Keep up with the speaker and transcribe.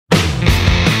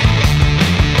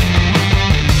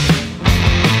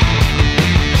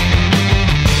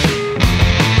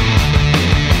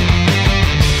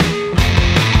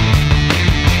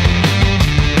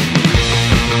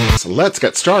let's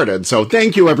get started. So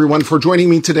thank you everyone for joining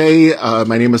me today.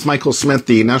 My name is Michael Smith,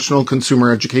 the National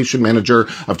Consumer Education Manager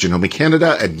of Janome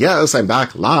Canada. And yes, I'm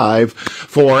back live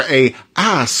for a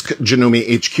Ask Janome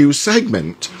HQ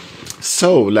segment.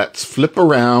 So let's flip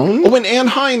around. Oh, and Anne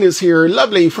Hine is here.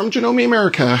 Lovely, from Janome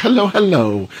America. Hello,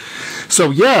 hello. So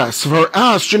yes, for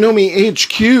Ask Janome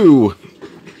HQ.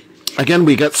 Again,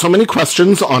 we get so many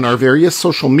questions on our various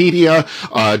social media,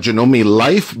 Janome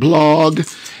Life blog,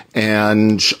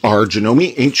 and our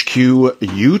Janome HQ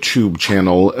YouTube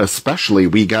channel especially.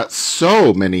 We got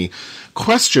so many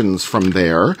questions from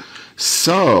there.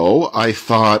 So I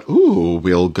thought, ooh,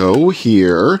 we'll go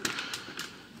here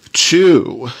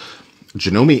to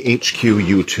Janome HQ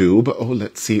YouTube. Oh,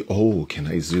 let's see. Oh, can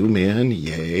I zoom in?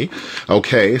 Yay.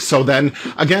 Okay. So then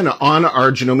again, on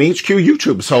our Janome HQ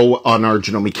YouTube. So on our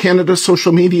Janome Canada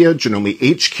social media, Janome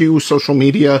HQ social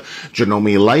media,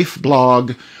 Janome Life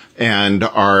blog, and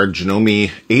our Janome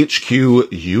HQ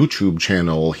YouTube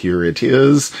channel. Here it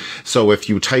is. So if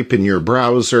you type in your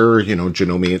browser, you know,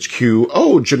 Janome HQ,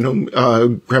 oh,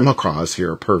 Janome, Grandma Cross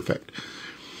here. Perfect.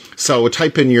 So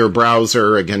type in your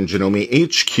browser, again, Janome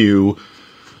HQ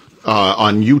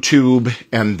on YouTube,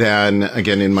 and then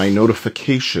again in my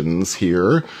notifications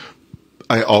here,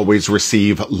 I always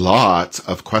receive lots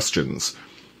of questions.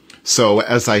 So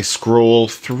as I scroll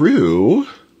through,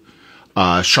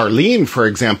 Charlene, for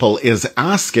example, is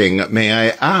asking, may I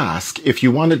ask, if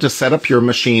you wanted to set up your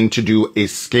machine to do a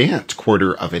scant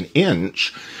 1/4 of an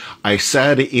inch, I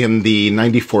said in the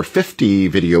 9450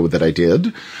 video that I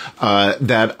did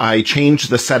that I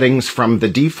changed the settings from the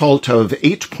default of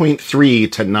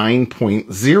 8.3 to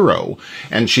 9.0.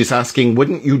 And she's asking,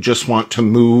 wouldn't you just want to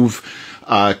move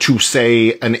to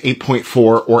say an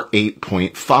 8.4 or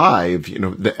 8.5? You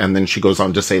know, and then she goes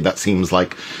on to say that seems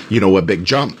like, you know, a big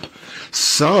jump.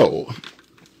 So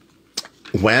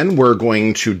when we're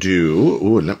going to do,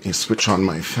 ooh, let me switch on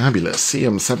my fabulous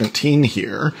CM17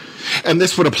 here. And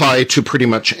this would apply to pretty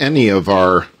much any of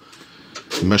our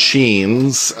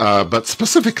machines, but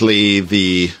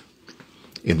specifically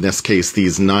in this case,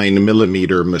 these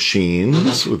 9mm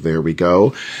machines, so there we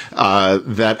go,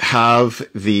 that have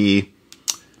the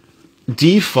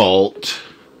default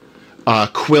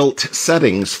quilt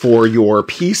settings for your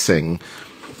piecing.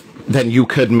 Then you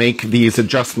could make these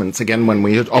adjustments. Again, when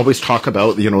we always talk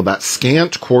about, you know, that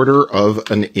scant 1/4 of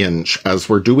an inch as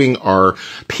we're doing our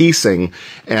piecing.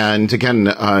 And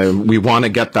again, we want to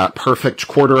get that perfect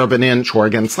 1/4 of an inch, or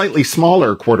again, slightly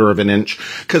smaller 1/4 of an inch,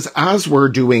 because as we're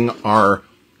doing our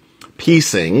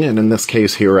piecing, and in this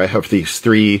case here, I have these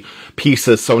 3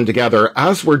 pieces sewn together.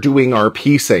 As we're doing our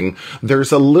piecing,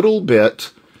 there's a little bit,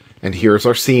 and here's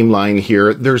our seam line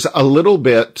here, there's a little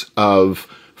bit of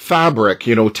fabric,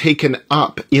 you know, taken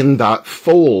up in that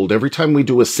fold. Every time we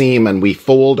do a seam and we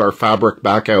fold our fabric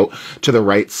back out to the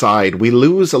right side, we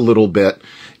lose a little bit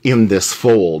in this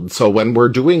fold. So when we're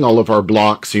doing all of our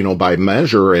blocks, you know, by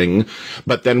measuring,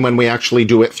 but then when we actually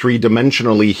do it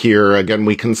 3-dimensionally here, again,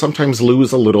 we can sometimes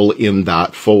lose a little in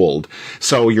that fold.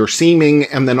 So your seaming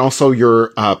and then also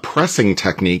your pressing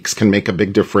techniques can make a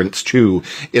big difference too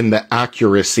in the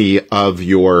accuracy of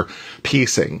your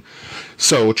piecing.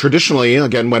 So traditionally,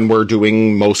 again, when we're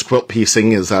doing most quilt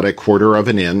piecing is at a 1/4 of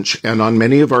an inch. And on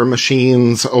many of our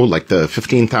machines, oh, like the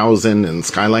 15,000 and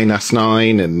Skyline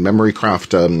S9 and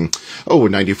Memorycraft,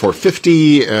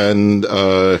 9450 and,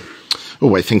 I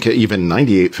think even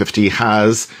 9850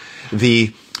 has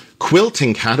the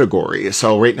quilting category.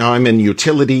 So right now I'm in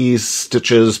utilities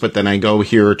stitches, but then I go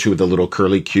here to the little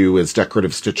curly Q is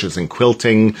decorative stitches and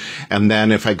quilting. And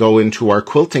then if I go into our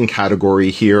quilting category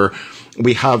here,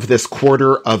 we have this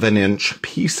 1/4 of an inch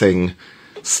piecing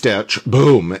stitch,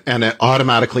 boom, and it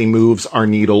automatically moves our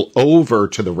needle over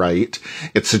to the right.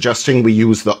 It's suggesting we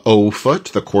use the O foot,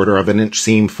 the 1/4 of an inch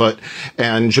seam foot,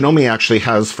 and Janome actually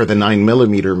has, for the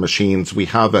 9mm machines, we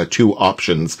have 2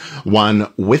 options, one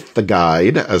with the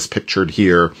guide, as pictured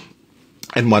here,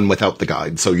 and one without the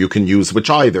guide. So you can use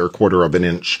either 1/4 of an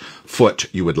inch foot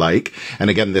you would like. And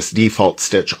again, this default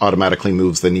stitch automatically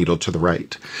moves the needle to the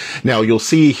right. Now you'll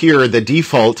see here the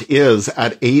default is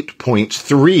at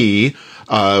 8.3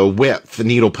 width, the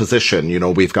needle position. You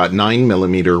know, we've got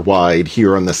 9mm wide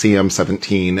here on the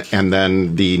CM17, and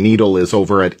then the needle is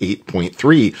over at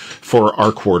 8.3 for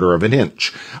our 1/4 of an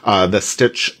inch. The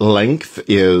stitch length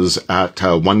is at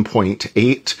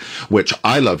 1.8, which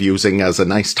I love using as a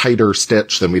nice tighter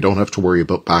stitch, then we don't have to worry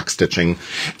about back stitching.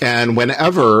 And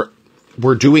whenever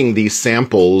we're doing these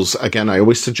samples, again, I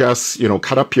always suggest,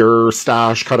 cut up your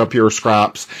stash, cut up your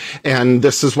scraps. And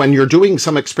this is when you're doing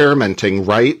some experimenting,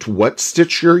 write what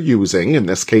stitch you're using. In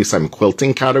this case, I'm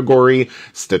quilting category,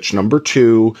 stitch number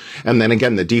 2. And then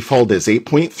again, the default is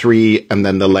 8.3, and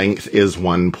then the length is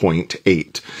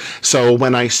 1.8. So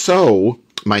when I sew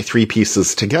my 3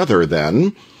 pieces together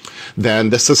then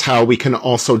this is how we can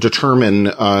also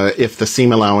determine if the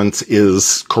seam allowance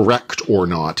is correct or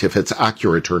not, if it's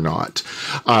accurate or not.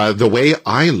 The way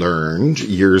I learned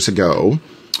years ago,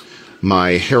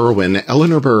 my heroine,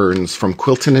 Eleanor Burns from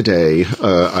Quilt in a Day,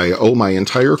 I owe my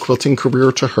entire quilting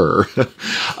career to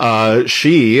her.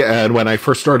 She, and when I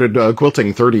first started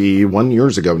quilting 31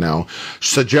 years ago now,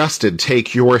 suggested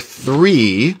take your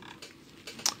 3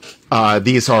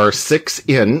 these are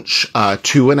 6-inch,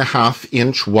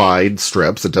 2.5-inch wide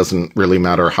strips. It doesn't really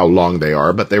matter how long they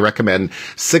are, but they recommend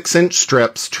 6-inch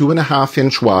strips,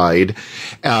 2.5-inch wide,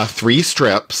 3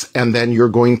 strips, and then you're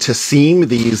going to seam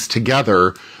these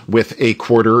together with a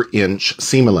 1/4-inch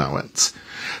seam allowance.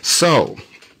 So,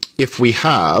 if we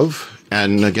have,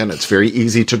 and again, it's very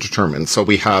easy to determine. So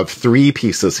we have 3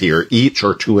 pieces here, each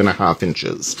are 2.5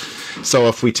 inches. So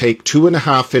if we take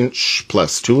 2.5-inch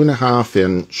plus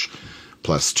 2.5-inch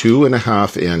plus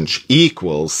 2.5-inch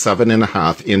equals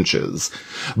 7.5 inches.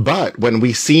 But when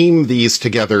we seam these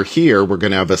together here, we're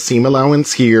going to have a seam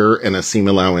allowance here and a seam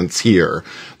allowance here.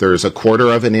 There's a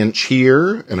 1/4 inch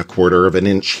here and a 1/4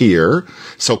 inch here.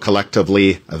 So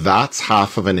collectively, that's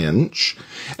 1/2 inch.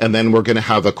 And then we're going to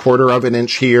have a 1/4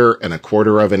 inch here and a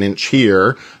 1/4 inch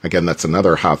here. Again, that's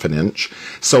another 1/2 inch.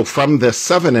 So from this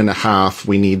 7.5,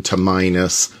 we need to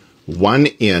minus 1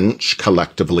 inch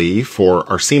collectively for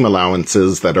our seam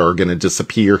allowances that are going to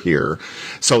disappear here.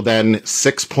 So then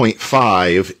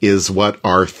 6.5 is what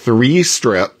our 3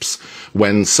 strips,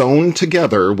 when sewn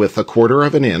together with a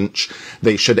 1/4 inch,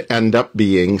 they should end up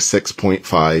being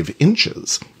 6.5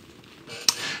 inches.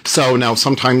 So now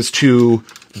sometimes to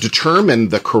determine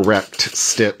the correct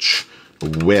stitch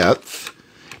width,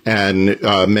 and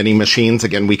many machines,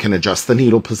 again, we can adjust the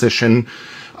needle position,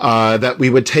 that we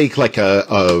would take like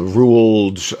a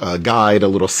ruled guide, a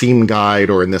little seam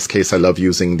guide, or in this case, I love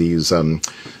using these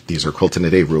are Quilt in a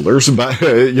Day rulers, but,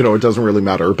 it doesn't really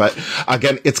matter. But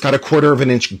again, it's got a 1/4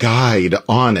 inch guide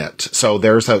on it. So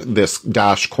there's this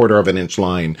dash 1/4 inch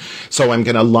line. So I'm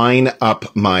going to line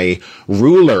up my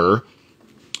ruler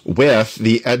with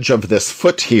the edge of this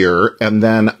foot here, and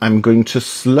then I'm going to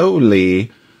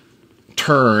slowly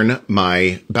turn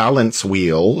my balance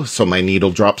wheel so my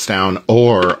needle drops down.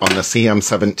 Or on the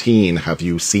CM17, have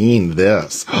you seen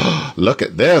this? Look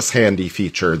at this handy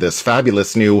feature, this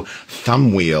fabulous new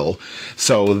thumb wheel.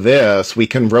 So this, we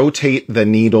can rotate the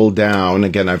needle down.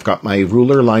 Again, I've got my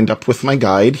ruler lined up with my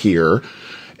guide here.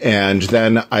 And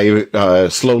then I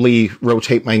slowly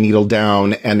rotate my needle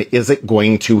down, and is it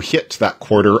going to hit that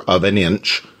 1/4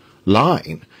 inch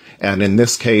line? And in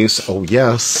this case, oh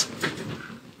yes,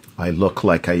 I look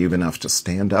like I even have to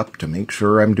stand up to make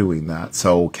sure I'm doing that.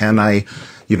 So can I,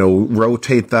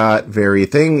 rotate that very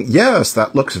thing? Yes,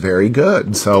 that looks very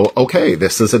good. So, okay,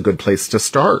 this is a good place to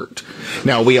start.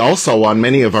 Now, we also, on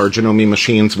many of our Janome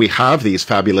machines, we have these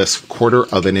fabulous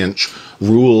 1/4 inch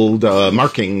ruled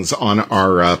markings on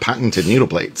our patented needle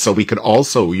plate. So we could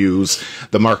also use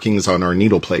the markings on our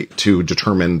needle plate to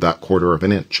determine that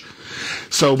 1/4 inch.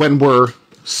 So when we're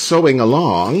sewing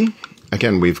along,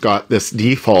 again, we've got this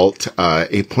default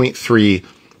 8.3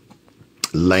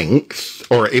 length,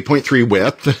 or 8.3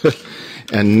 width.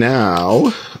 And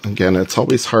now, again, it's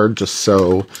always hard to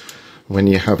sew when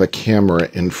you have a camera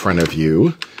in front of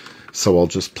you. So I'll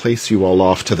just place you all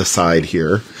off to the side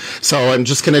here. So I'm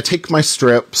just going to take my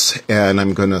strips and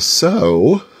I'm going to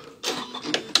sew.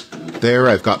 There,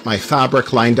 I've got my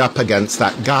fabric lined up against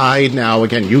that guide. Now,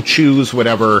 again, you choose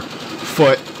whatever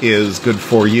foot is good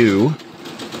for you.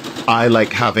 I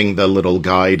like having the little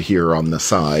guide here on the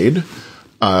side.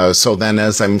 So then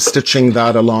as I'm stitching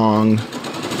that along,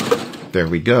 there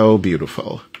we go,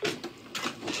 beautiful.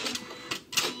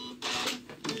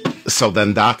 So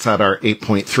then that's at our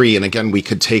 8.3. And again, we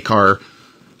could take our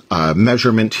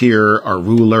measurement here, our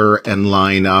ruler, and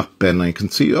line up, and I can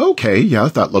see, okay, yeah,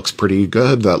 that looks pretty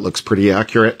good. That looks pretty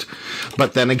accurate.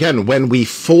 But then again, when we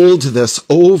fold this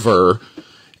over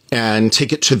and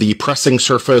take it to the pressing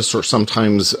surface, or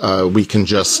sometimes we can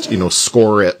just,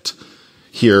 score it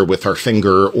here with our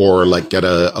finger, or like get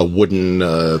a wooden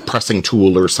pressing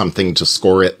tool or something to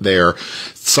score it there.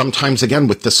 Sometimes, again,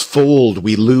 with this fold,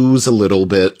 we lose a little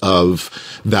bit of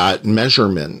that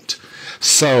measurement.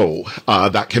 So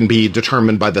that can be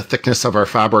determined by the thickness of our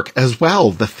fabric as well,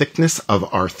 the thickness of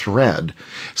our thread.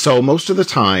 So most of the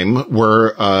time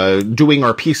we're doing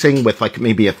our piecing with like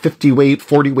maybe a 50 weight,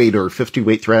 40 weight, or 50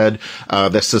 weight thread.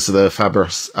 This is the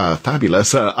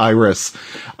fabulous Iris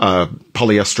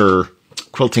polyester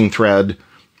quilting thread.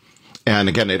 And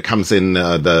again, it comes in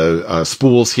the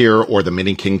spools here, or the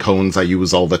mini king cones I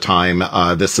use all the time.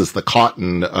 This is the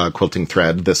cotton quilting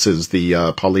thread. This is the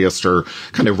polyester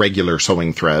kind of regular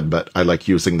sewing thread, but I like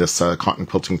using this cotton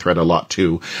quilting thread a lot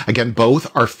too. Again,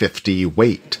 both are 50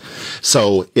 weight.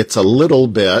 So it's a little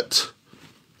bit,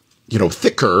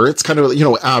 thicker. It's kind of,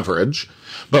 average.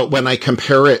 But when I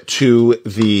compare it to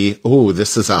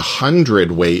this is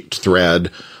 100 weight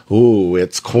thread. Ooh,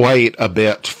 it's quite a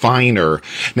bit finer.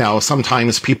 Now,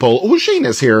 sometimes people, Shane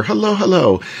is here. Hello,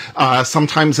 hello.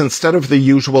 Sometimes instead of the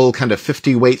usual kind of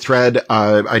 50 weight thread,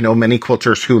 I know many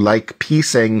quilters who like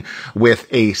piecing with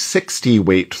a 60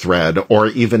 weight thread or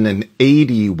even an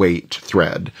 80 weight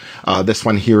thread. This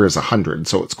one here is 100,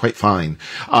 so it's quite fine.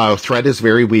 Thread is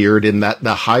very weird in that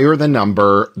the higher the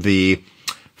number, the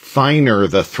finer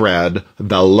the thread,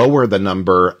 the lower the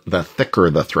number, the thicker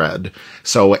the thread.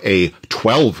 So a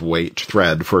 12 weight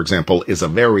thread, for example, is a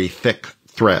very thick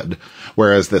thread,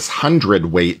 whereas this 100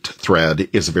 weight thread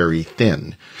is very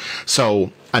thin.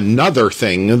 So another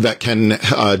thing that can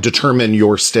determine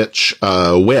your stitch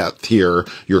width here,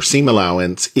 your seam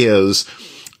allowance, is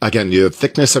again, the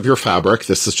thickness of your fabric.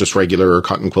 This is just regular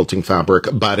cotton quilting fabric.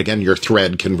 But again, your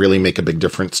thread can really make a big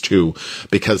difference too,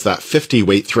 because that 50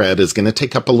 weight thread is going to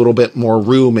take up a little bit more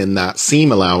room in that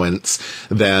seam allowance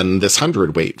than this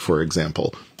 100 weight, for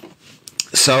example.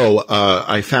 So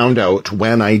I found out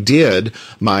when I did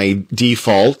my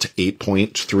default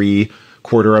 8.3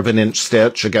 quarter of an inch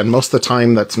stitch, again, most of the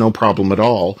time that's no problem at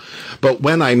all. But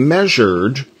when I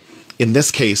measured, in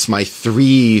this case, my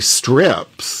 3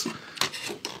 strips,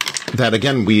 that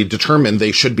again, we determined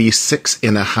they should be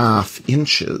 6.5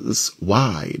 inches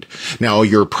wide. Now,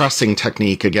 your pressing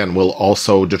technique, again, will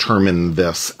also determine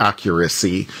this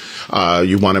accuracy.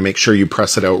 You want to make sure you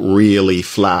press it out really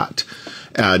flat.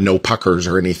 No puckers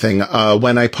or anything.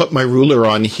 When I put my ruler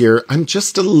on here, I'm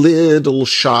just a little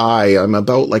shy. I'm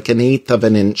about like 1/8 of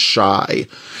an inch shy.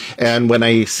 And when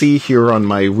I see here on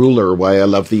my ruler, why I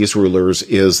love these rulers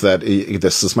is that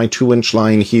this is my 2-inch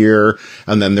line here.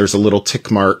 And then there's a little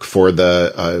tick mark for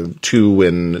the 2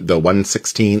 and the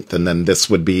 1/16th. And then this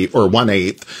would be, or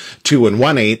 1/8, 2 and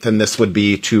 1/8. And this would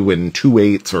be 2 and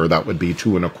 2/8, or that would be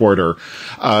 2 1/4.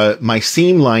 My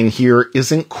seam line here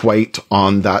isn't quite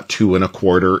on that 2 1/4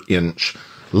 inch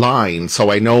line. So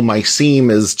I know my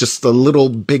seam is just a little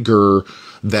bigger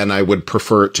than I would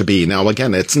prefer it to be. Now,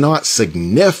 again, it's not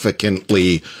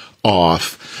significantly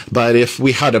off, but if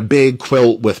we had a big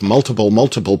quilt with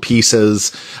multiple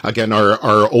pieces, again,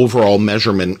 our overall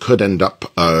measurement could end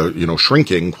up,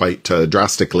 shrinking quite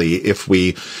drastically if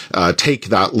we take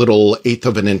that little 1/8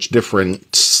 of an inch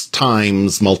difference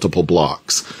times multiple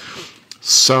blocks.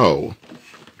 So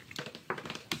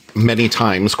many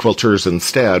times quilters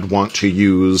instead want to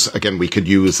use, again, we could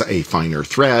use a finer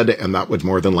thread, and that would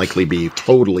more than likely be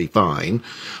totally fine.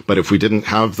 But if we didn't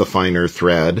have the finer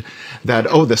thread,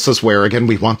 this is where, again,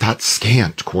 we want that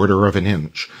scant 1/4 of an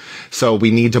inch. So we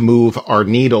need to move our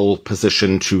needle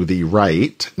position to the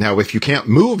right. Now, if you can't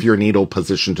move your needle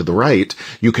position to the right,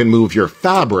 you can move your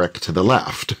fabric to the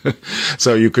left.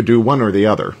 So you could do one or the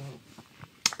other.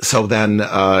 So then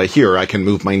here I can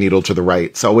move my needle to the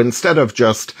right. So instead of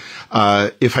just,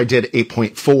 if I did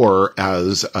 8.4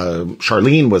 as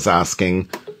Charlene was asking,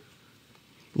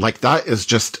 like that is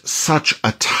just such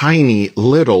a tiny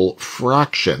little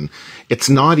fraction.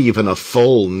 It's not even a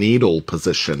full needle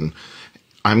position.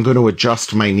 I'm going to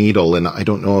adjust my needle, and I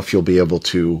don't know if you'll be able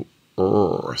to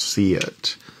see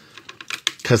it,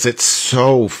 because it's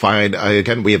so fine.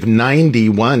 Again, we have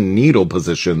 91 needle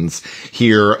positions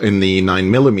here in the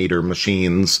 9mm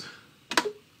machines.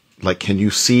 Like, can you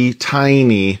see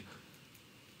tiny?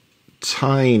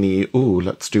 Ooh,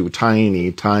 let's do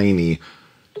tiny.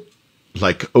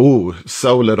 Like, ooh,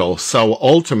 so little. So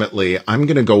ultimately, I'm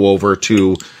going to go over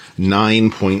to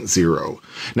 9.0.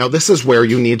 Now, this is where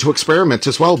you need to experiment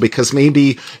as well, because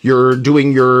maybe you're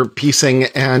doing your piecing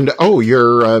and,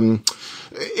 your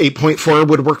 8.4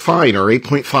 would work fine, or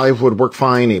 8.5 would work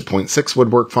fine, 8.6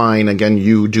 would work fine. Again,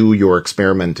 you do your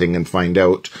experimenting and find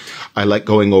out. I like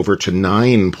going over to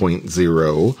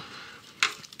 9.0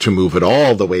 to move it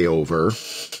all the way over.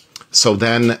 So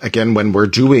then, again, when we're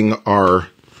doing our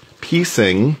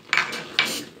piecing,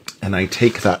 and I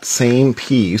take that same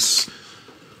piece,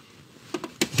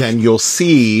 then you'll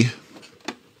see,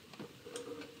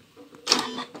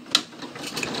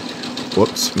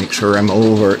 whoops, make sure I'm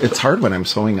over. It's hard when I'm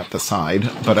sewing up the side,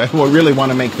 but I really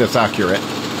want to make this accurate.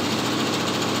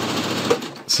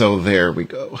 So there we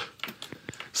go.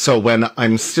 So when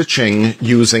I'm stitching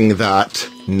using that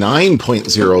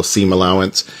 9.0 seam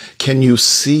allowance, can you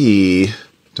see...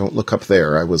 Don't look up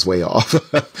there. I was way off.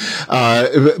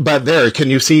 But there, can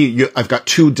you see? I've got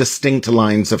two distinct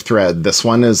lines of thread. This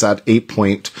one is at 8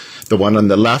 point. The one on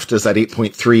the left is at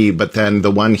 8.3, but then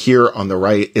the one here on the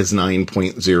right is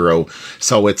 9.0.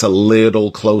 So it's a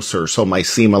little closer. So my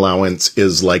seam allowance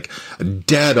is like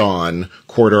dead on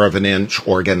 1/4 of an inch,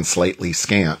 or again, slightly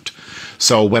scant.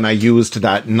 So when I used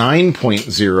that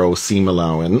 9.0 seam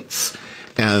allowance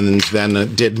and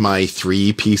then did my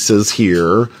 3 pieces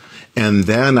here, and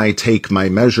then I take my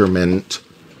measurement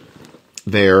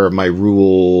there, my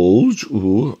ruled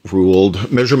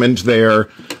measurement there,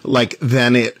 like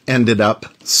then it ended up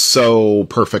so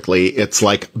perfectly. It's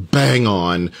like bang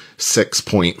on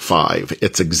 6.5.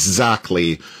 It's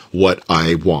exactly what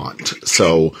I want.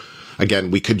 So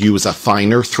again, we could use a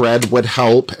finer thread would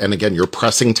help. And again, your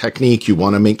pressing technique, you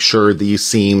want to make sure these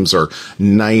seams are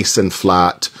nice and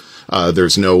flat.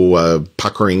 There's no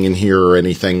puckering in here or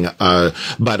anything.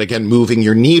 But again, moving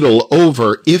your needle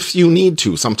over if you need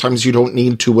to. Sometimes you don't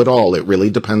need to at all. It really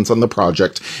depends on the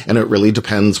project, and it really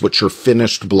depends what your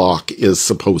finished block is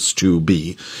supposed to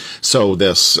be. So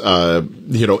this,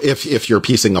 if you're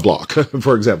piecing a block,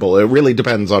 for example, it really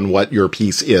depends on what your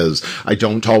piece is. I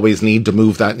don't always need to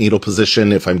move that needle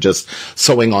position. If I'm just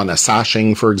sewing on a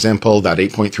sashing, for example, that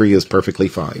 8.3 is perfectly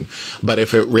fine. But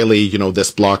if it really,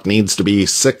 this block needs to be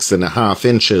 6.5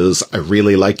 inches, I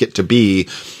really like it to be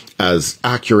as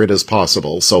accurate as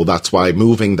possible. So that's why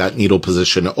moving that needle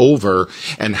position over,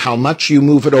 and how much you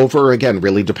move it over, again,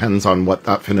 really depends on what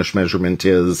that finish measurement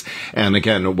is. And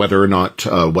again, whether or not,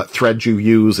 what thread you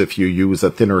use, if you use a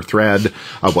thinner thread,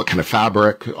 what kind of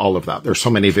fabric, all of that. There's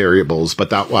so many variables, but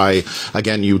that way,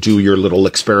 again, you do your little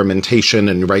experimentation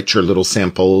and write your little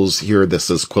samples. Here,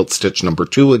 this is quilt stitch number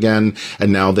 2 again,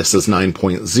 and now this is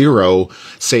 9.0,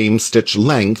 same stitch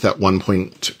length at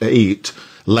 1.8.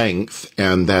 length,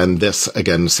 and then this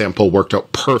again sample worked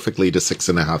out perfectly to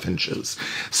 6.5 inches.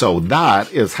 So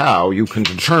that is how you can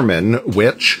determine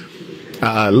which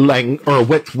length or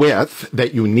which width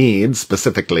that you need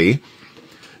specifically.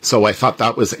 So I thought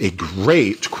that was a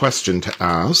great question to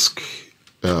ask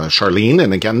Charlene,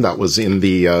 and again that was in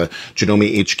the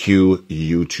Janome HQ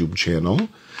YouTube channel.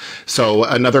 So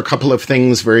another couple of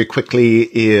things very quickly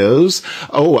is,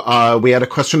 we had a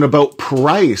question about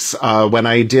price. When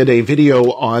I did a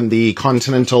video on the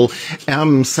Continental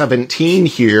M17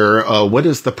 here, what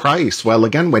is the price? Well,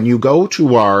 again, when you go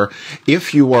to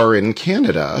if you are in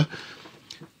Canada,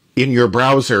 in your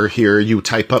browser here, you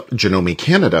type up Janome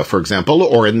Canada, for example,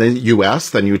 or in the US,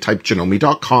 then you type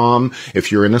Janome.com. If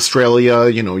you're in Australia,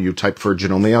 you type for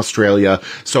Janome Australia.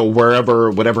 So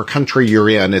whatever country you're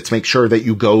in, it's make sure that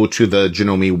you go to the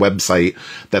Janome website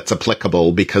that's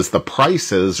applicable, because the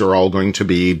prices are all going to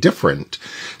be different.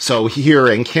 So here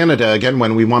in Canada, again,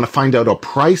 when we want to find out a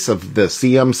price of the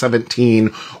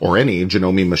CM17 or any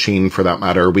Janome machine for that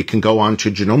matter, we can go on to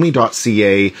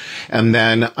Janome.CA, and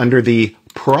then under the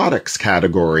products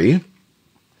category,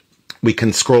 we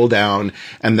can scroll down,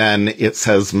 and then it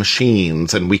says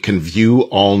machines, and we can view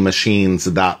all machines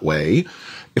that way.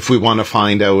 If we want to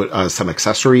find out some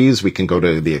accessories, we can go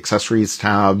to the accessories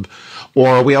tab,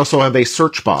 or we also have a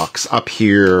search box up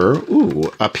here at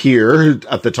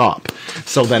the top.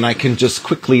 So then I can just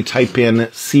quickly type in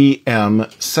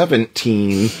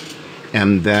CM17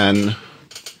 and then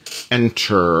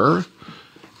enter.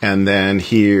 And then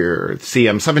here,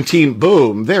 CM17,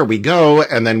 boom, there we go.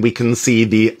 And then we can see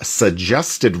the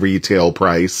suggested retail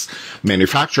price.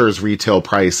 Manufacturer's retail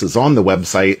price is on the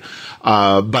website.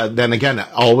 But then again,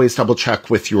 always double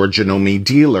check with your Janome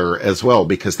dealer as well,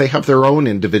 because they have their own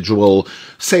individual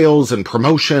sales and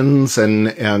promotions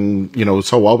and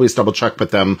so always double check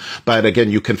with them. But again,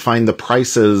 you can find the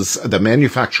prices, the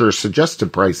manufacturer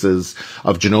suggested prices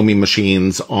of Janome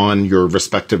machines on your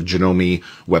respective Janome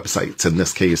websites. In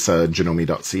this case,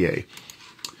 Janome.CA.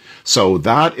 So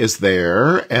that is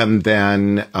there. And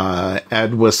then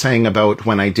Ed was saying about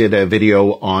when I did a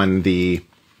video on the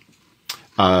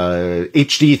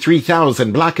HD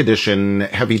 3000 Black Edition,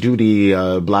 heavy duty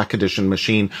Black Edition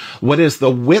machine, what is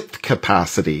the width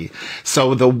capacity?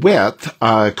 So the width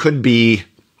could be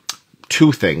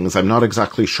two things. I'm not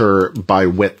exactly sure by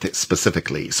width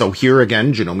specifically. So here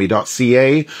again,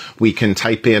 Janome.CA, we can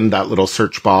type in that little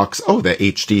search box. Oh, the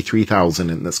HD 3000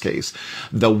 in this case.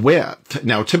 The width.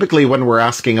 Now, typically when we're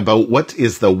asking about what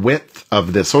is the width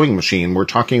of the sewing machine, we're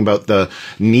talking about the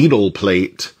needle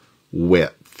plate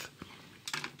width.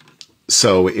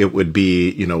 So it would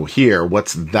be, here,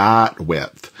 what's that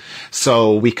width?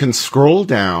 So we can scroll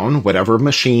down, whatever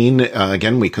machine,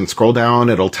 again, we can scroll down.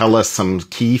 It'll tell us some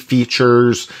key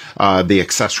features, the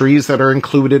accessories that are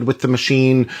included with the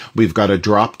machine. We've got a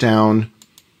drop down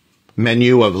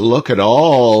menu of look at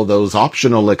all those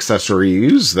optional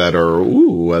accessories that are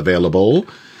available.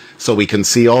 So we can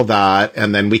see all that.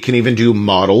 And then we can even do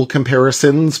model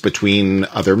comparisons between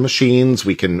other machines.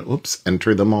 We can,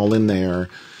 enter them all in there.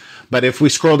 But if we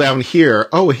scroll down here,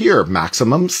 here,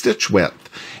 maximum stitch width.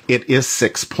 It is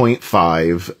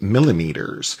 6.5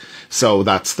 millimeters. So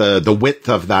that's the width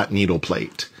of that needle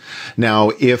plate.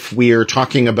 Now, if we're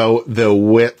talking about the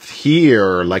width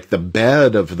here, like the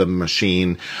bed of the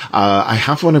machine, I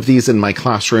have one of these in my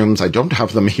classrooms. I don't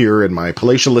have them here in my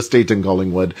palatial estate in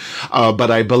Collingwood,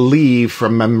 but I believe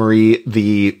from memory,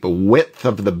 the width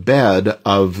of the bed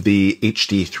of the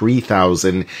HD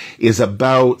 3000 is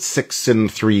about 6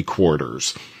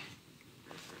 3/4.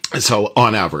 So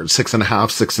on average,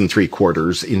 6.5, 6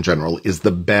 3/4 in general is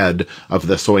the bed of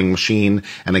the sewing machine.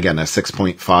 And again, a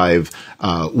 6.5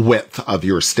 width of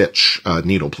your stitch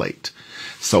needle plate.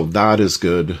 So that is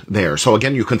good there. So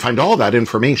again, you can find all that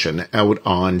information out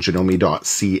on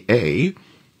Janome.CA.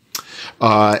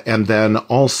 And then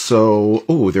also,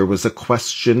 there was a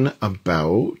question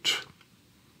about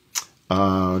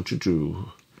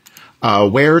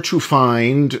where to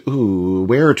find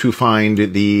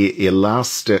the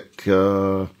elastic,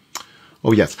 where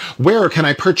can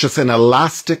I purchase an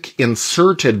elastic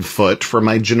inserted foot for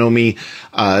my Janome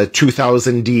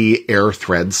 2000D air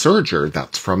thread serger?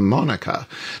 That's from Monica.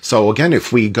 So again,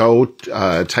 if we go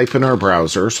type in our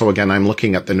browser, so again, I'm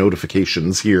looking at the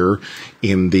notifications here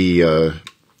in the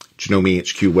Janome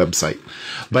HQ website.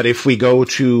 But if we go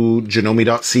to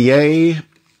Janome.CA,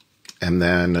 and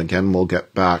then again, we'll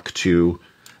get back to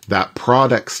that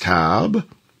products tab.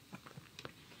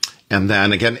 And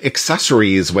then again,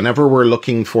 accessories. Whenever we're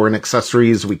looking for an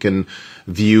accessories, we can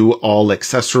view all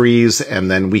accessories,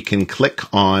 and then we can click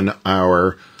on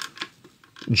our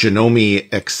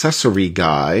Janome accessory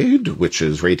guide, which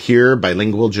is right here,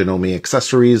 bilingual Janome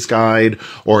accessories guide.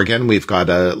 Or again, we've got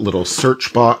a little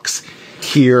search box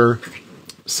here.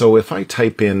 So if I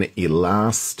type in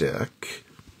elastic,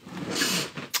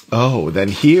 then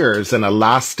here's an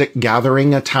elastic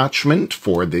gathering attachment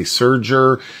for the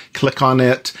serger. Click on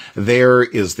it. There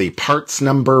is the parts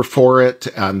number for it.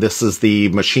 And this is the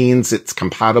machines it's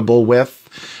compatible with.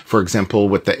 For example,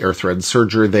 with the air thread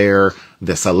serger there,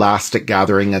 this elastic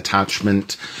gathering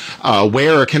attachment.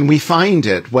 Where can we find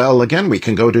it? Well, again, we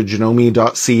can go to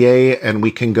Janome.CA and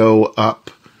we can go up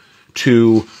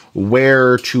to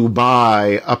where to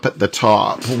buy up at the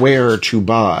top, where to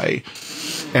buy.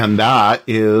 And that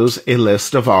is a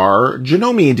list of our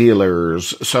Janome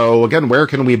dealers. So again, where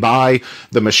can we buy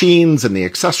the machines and the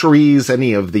accessories,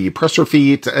 any of the presser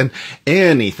feet and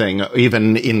anything,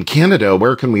 even in Canada,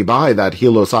 where can we buy that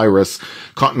Helos Iris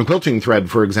cotton quilting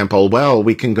thread, for example? Well,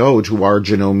 we can go to our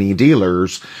Janome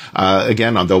dealers,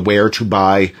 again, on the where to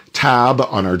buy tab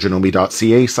on our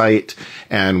Janome.CA site,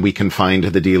 and we can find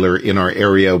the dealer in our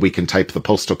area. We can type the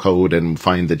postal code and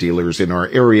find the dealers in our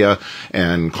area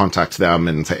and contact them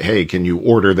and say, hey, can you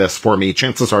order this for me?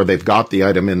 Chances are they've got the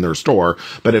item in their store,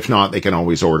 but if not, they can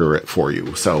always order it for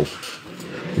you. So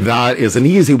that is an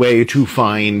easy way to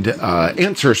find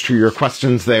answers to your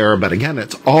questions there. But again,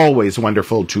 it's always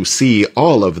wonderful to see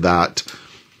all of that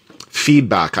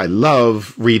feedback. I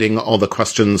love reading all the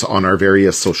questions on our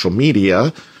various social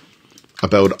media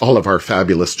about all of our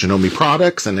fabulous Janome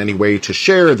products and any way to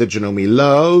share the Janome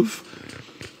love.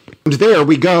 And there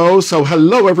we go. So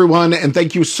hello, everyone, and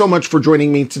thank you so much for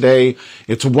joining me today.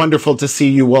 It's wonderful to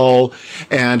see you all,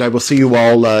 and I will see you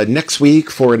all next week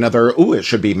for another, it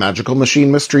should be Magical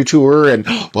Machine Mystery Tour, and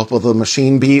what will the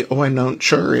machine be? I'm not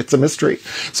sure. It's a mystery.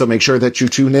 So make sure that you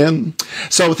tune in.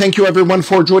 So thank you, everyone,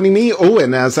 for joining me.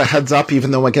 And as a heads up,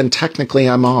 even though, again, technically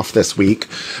I'm off this week,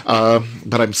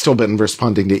 but I've still been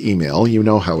responding to email. You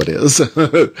know how it is.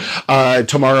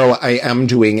 Tomorrow I am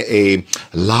doing a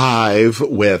live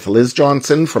with Liz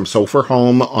Johnson from Sew for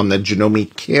Home on the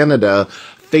Janome Canada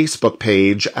Facebook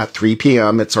page at 3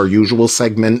 p.m. It's our usual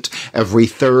segment every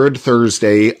third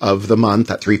Thursday of the month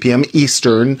at 3 p.m.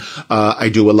 Eastern. I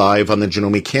do a live on the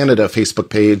Janome Canada Facebook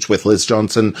page with Liz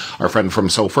Johnson, our friend from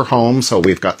Sew for Home. So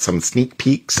we've got some sneak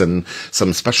peeks and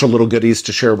some special little goodies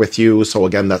to share with you. So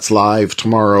again, that's live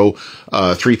tomorrow,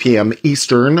 3 p.m.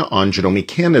 Eastern on Janome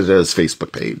Canada's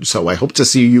Facebook page. So I hope to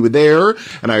see you there,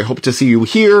 and I hope to see you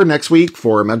here next week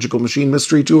for a Magical Machine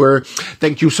Mystery Tour.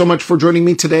 Thank you so much for joining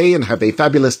me today, and have a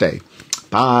fabulous day.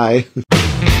 Bye.